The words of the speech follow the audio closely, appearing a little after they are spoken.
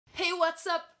what's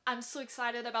up? I'm so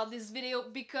excited about this video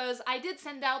because I did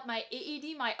send out my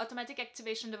AED, my automatic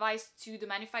activation device, to the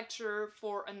manufacturer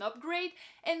for an upgrade,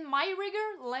 and my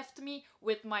rigger left me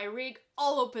with my rig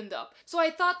all opened up. So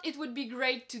I thought it would be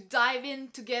great to dive in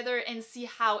together and see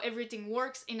how everything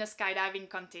works in a skydiving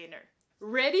container.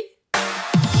 Ready?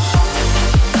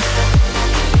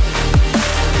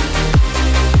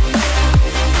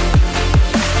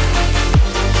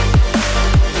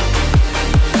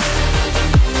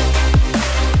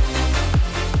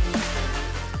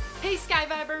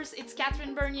 It's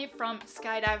Catherine Bernier from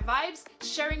Skydive Vibes,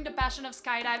 sharing the passion of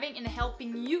skydiving and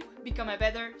helping you become a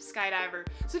better skydiver.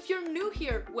 So if you're new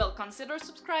here, well, consider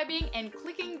subscribing and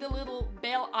clicking the little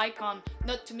bell icon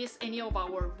not to miss any of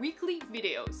our weekly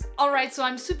videos. Alright, so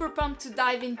I'm super pumped to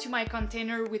dive into my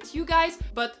container with you guys,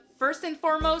 but first and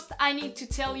foremost, I need to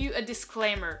tell you a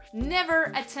disclaimer. Never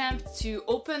attempt to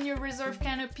open your reserve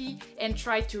canopy and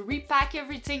try to repack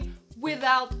everything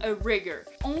without a rigger.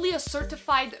 Only a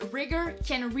certified rigger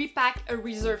can repack a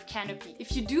reserve canopy.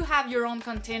 If you do have your own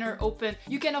container open,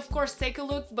 you can of course take a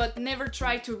look, but never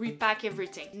try to repack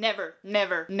everything. Never,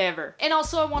 never, never. And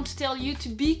also I want to tell you to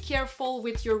be careful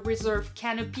with your reserve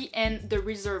canopy and the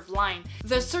reserve line.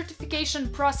 The certification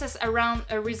process around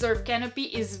a reserve canopy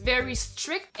is very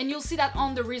strict, and you'll see that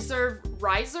on the reserve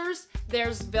risers,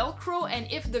 there's Velcro,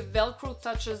 and if the Velcro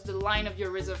touches the line of your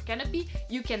reserve canopy,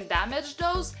 you can damage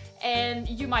those, and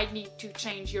you might need to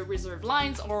change your reserve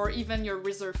lines or even your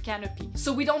reserve canopy.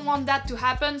 So we don't want that to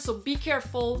happen, so be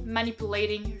careful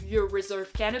manipulating your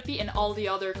reserve canopy and all the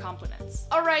other components.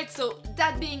 Alright, so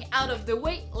that being out of the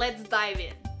way, let's dive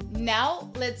in. Now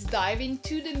let's dive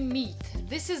into the meat.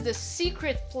 This is the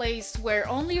secret place where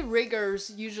only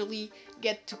riggers usually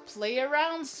get to play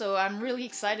around, so I'm really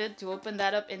excited to open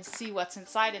that up and see what's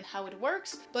inside and how it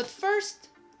works. But first,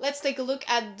 let's take a look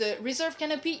at the reserve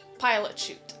canopy pilot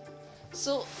chute.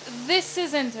 So this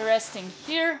is interesting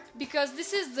here because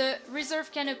this is the reserve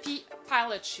canopy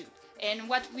pilot chute. And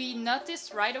what we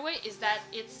noticed right away is that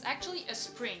it's actually a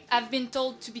spring. I've been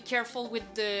told to be careful with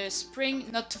the spring,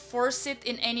 not to force it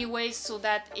in any way so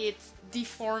that it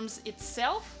deforms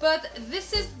itself. But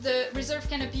this is the reserve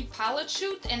canopy pilot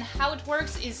chute, and how it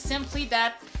works is simply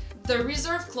that the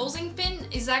reserve closing pin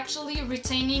is actually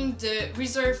retaining the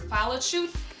reserve pilot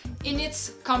chute in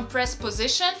its compressed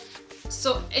position.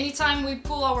 So anytime we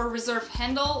pull our reserve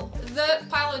handle, the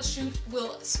pilot chute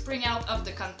will spring out of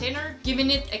the container,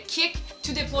 giving it a kick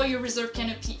to deploy your reserve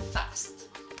canopy fast.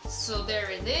 So there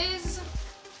it is.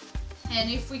 And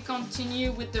if we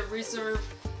continue with the reserve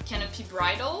canopy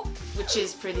bridle, which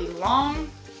is pretty long,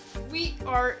 we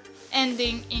are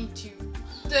ending into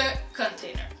the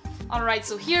container. Alright,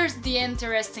 so here's the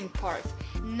interesting part.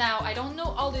 Now, I don't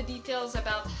know all the details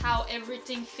about how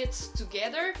everything fits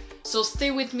together, so stay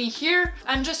with me here.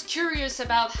 I'm just curious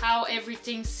about how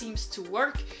everything seems to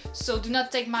work, so do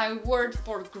not take my word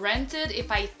for granted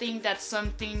if I think that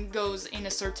something goes in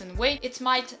a certain way. It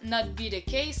might not be the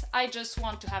case. I just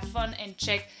want to have fun and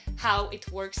check how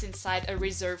it works inside a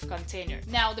reserve container.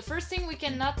 Now, the first thing we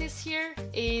can notice here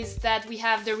is that we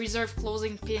have the reserve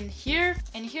closing pin here,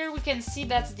 and here we can see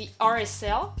that's the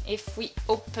RSL. If we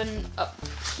open up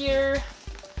here,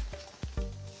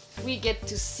 we get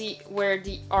to see where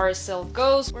the RSL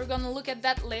goes. We're gonna look at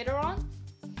that later on.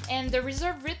 And the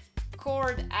reserve rip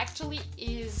cord actually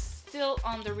is still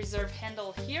on the reserve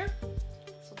handle here.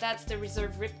 So that's the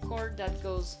reserve rip cord that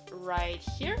goes right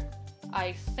here,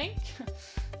 I think.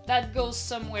 That goes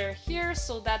somewhere here,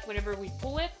 so that whenever we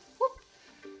pull it, whoop,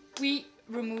 we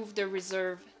remove the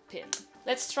reserve pin.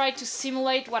 Let's try to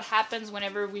simulate what happens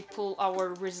whenever we pull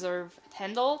our reserve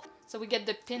handle. So we get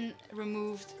the pin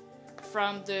removed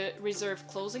from the reserve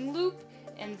closing loop,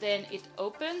 and then it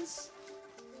opens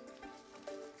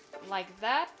like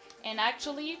that. And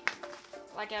actually,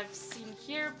 like I've seen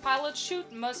here, pilot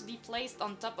chute must be placed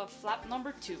on top of flap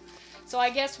number 2. So I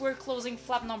guess we're closing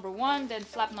flap number 1, then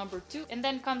flap number 2, and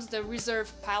then comes the reserve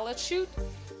pilot chute.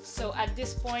 So at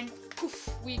this point, poof,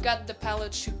 we got the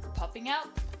pilot chute popping out,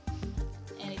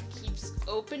 and it keeps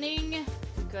opening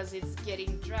because it's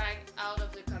getting dragged out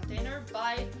of the container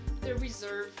by the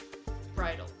reserve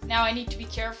bridle. Now I need to be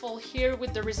careful here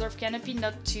with the reserve canopy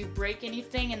not to break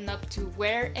anything and not to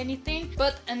wear anything.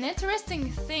 But an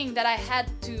interesting thing that I had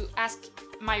to ask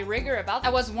my rigger about, I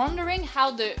was wondering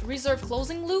how the reserve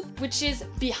closing loop, which is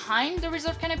behind the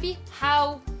reserve canopy,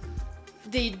 how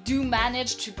they do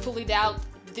manage to pull it out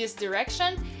this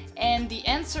direction. And the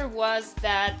answer was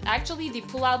that actually they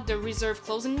pull out the reserve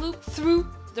closing loop through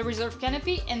the reserve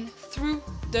canopy and through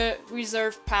the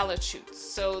reserve pilot chute.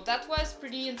 So that was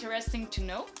pretty interesting to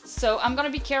know. So I'm gonna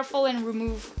be careful and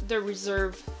remove the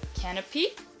reserve canopy.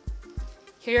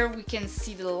 Here we can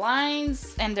see the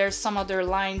lines, and there's some other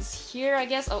lines here, I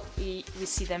guess. Oh, we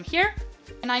see them here.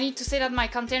 And I need to say that my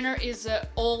container is an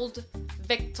old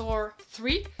Vector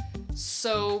 3,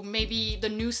 so maybe the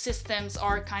new systems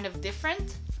are kind of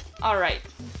different. All right.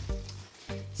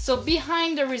 So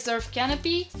behind the reserve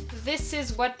canopy, this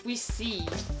is what we see.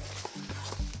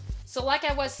 So like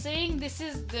I was saying, this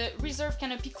is the reserve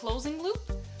canopy closing loop.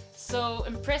 So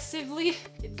impressively,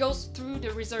 it goes through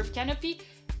the reserve canopy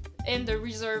and the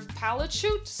reserve pallet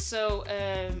chute. So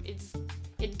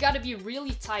it gotta be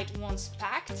really tight once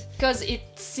packed, because it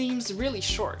seems really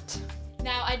short.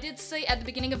 Now, I did say at the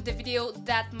beginning of the video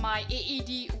that my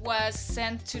AED was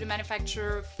sent to the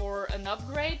manufacturer for an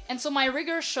upgrade, and so my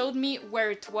rigger showed me where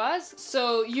it was.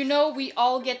 So, you know, we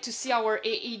all get to see our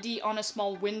AED on a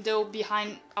small window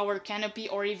behind our canopy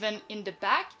or even in the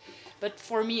back, but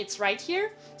for me it's right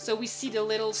here. So we see the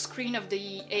little screen of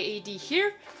the AED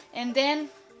here, and then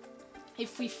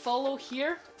if we follow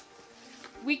here,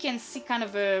 we can see kind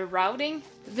of a routing.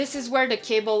 This is where the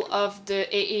cable of the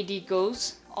AED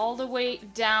goes, all the way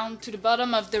down to the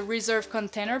bottom of the reserve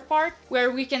container part,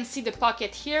 where we can see the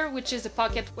pocket here, which is the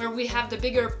pocket where we have the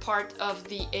bigger part of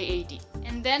the AED.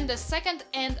 And then the second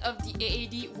end of the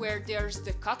AED, where there's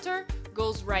the cutter,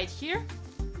 goes right here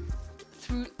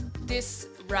through this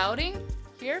routing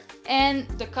here, and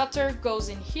the cutter goes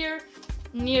in here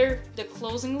near the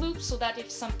closing loop, so that if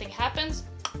something happens,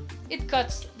 it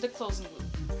cuts the closing loop.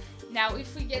 Now,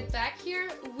 if we get back here,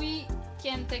 we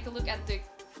can take a look at the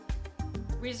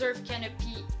reserve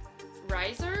canopy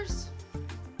risers.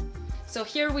 So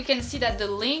here we can see that the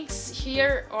links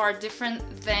here are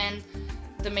different than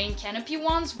the main canopy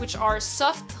ones, which are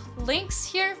soft links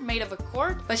here made of a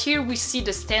cord, but here we see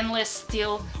the stainless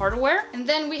steel hardware. And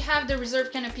then we have the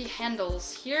reserve canopy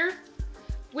handles here,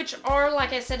 which are,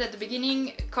 like I said at the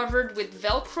beginning, covered with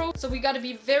Velcro. So we gotta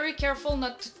be very careful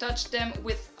not to touch them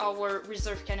with our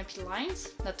reserve canopy lines,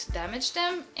 not to damage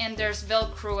them. And there's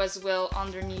Velcro as well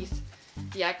underneath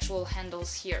the actual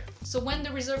handles here. So when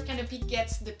the reserve canopy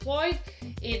gets deployed,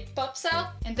 it pops out,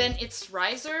 and then its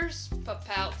risers pop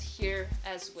out here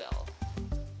as well.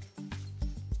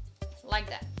 Like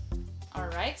that. All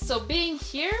right, so being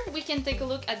here, we can take a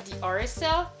look at the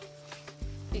RSL,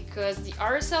 because the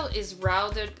RSL is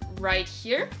routed right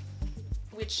here,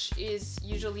 which is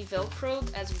usually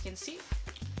Velcroed, as we can see,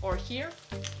 or here.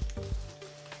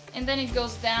 And then it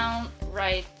goes down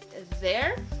right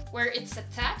there, where it's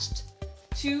attached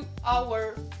to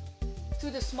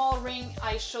the small ring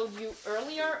I showed you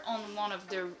earlier on one of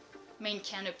the main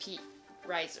canopy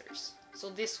risers. So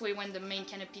this way, when the main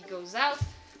canopy goes out,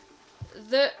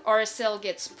 the RSL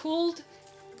gets pulled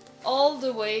all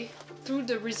the way through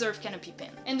the reserve canopy pin.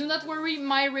 And do not worry,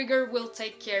 my rigger will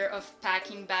take care of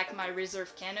packing back my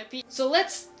reserve canopy. So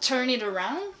let's turn it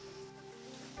around.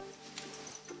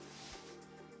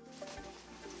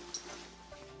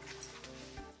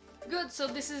 Good, so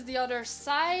this is the other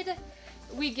side.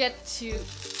 We get to,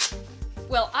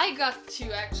 well, I got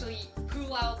to actually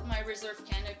pull out my reserve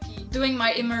canopy doing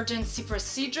my emergency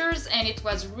procedures, and it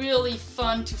was really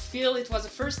fun to feel. It was the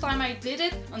first time I did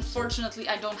it. Unfortunately,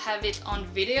 I don't have it on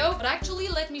video, but actually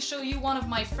let me show you one of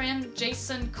my friend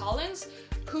Jason Collins,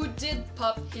 who did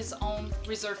pop his own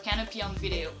reserve canopy on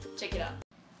video. Check it out.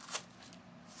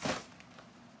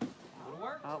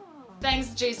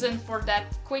 Thanks, Jason, for that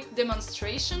quick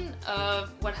demonstration of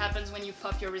what happens when you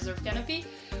pop your reserve canopy.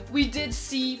 We did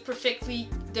see perfectly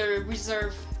the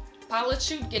reserve pallet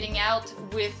chute getting out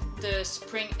with the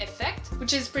spring effect,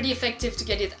 which is pretty effective to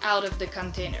get it out of the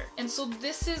container. And so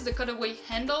this is the cutaway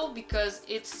handle, because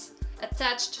it's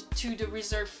attached to the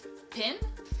reserve pin,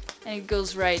 and it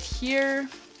goes right here.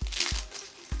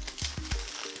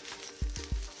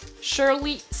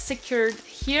 Surely secured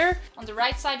here. On the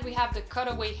right side, we have the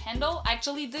cutaway handle.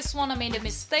 Actually, this one I made a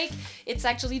mistake. It's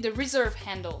actually the reserve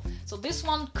handle. So this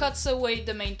one cuts away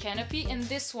the main canopy, and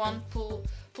this one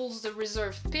pulls the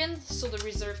reserve pin so the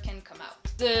reserve can come out.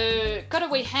 The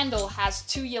cutaway handle has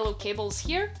two yellow cables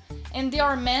here, and they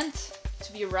are meant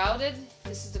to be routed.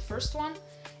 This is the first one,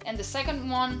 and the second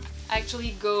one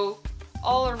actually go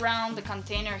all around the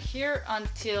container here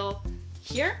until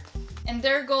here. And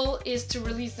their goal is to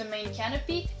release the main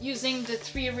canopy using the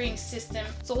 3-ring system.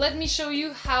 So let me show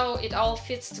you how it all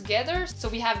fits together. So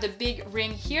we have the big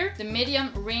ring here. The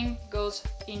medium ring goes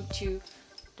into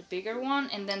the bigger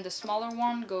one, and then the smaller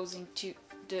one goes into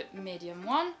the medium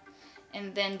one.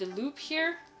 And then the loop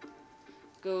here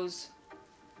goes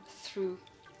through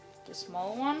the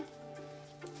small one.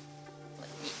 Let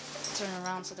me turn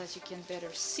around so that you can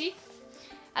better see.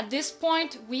 At this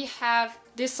point, we have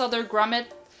this other grommet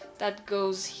that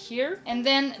goes here, and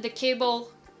then the cable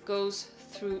goes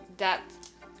through that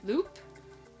loop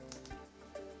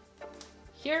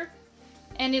here,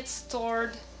 and it's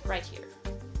stored right here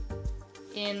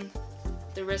in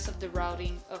the rest of the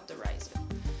routing of the riser.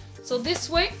 So this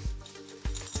way,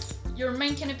 your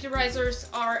main canopy risers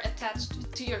are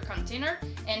attached to your container,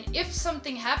 and if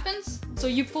something happens, so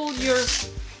you pull your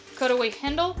cutaway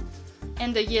handle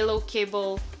and the yellow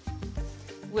cable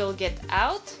will get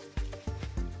out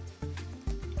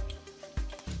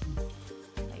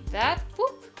like that,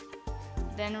 whoop.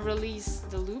 Then release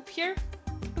the loop here,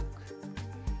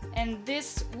 and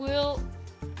this will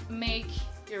make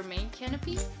your main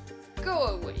canopy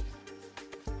go away.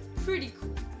 Pretty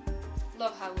cool.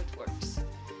 Love how it works.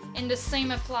 And the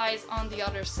same applies on the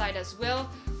other side as well.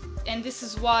 And this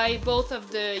is why both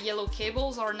of the yellow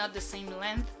cables are not the same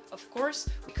length, of course,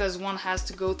 because one has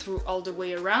to go through all the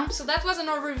way around. So that was an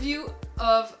overview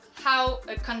of how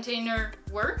a container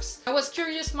works. I was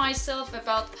curious myself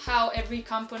about how every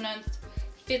component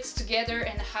fits together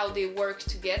and how they work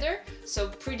together, so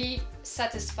pretty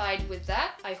satisfied with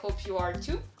that. I hope you are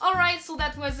too. Alright, so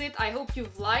that was it. I hope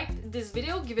you've liked this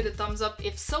video. Give it a thumbs up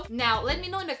if so. Now let me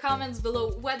know in the comments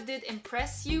below what did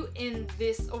impress you in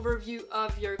this overview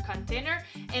of your container,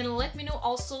 and let me know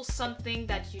also something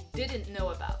that you didn't know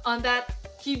about. On that,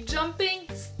 keep jumping,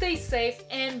 stay safe,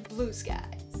 and blue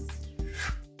sky.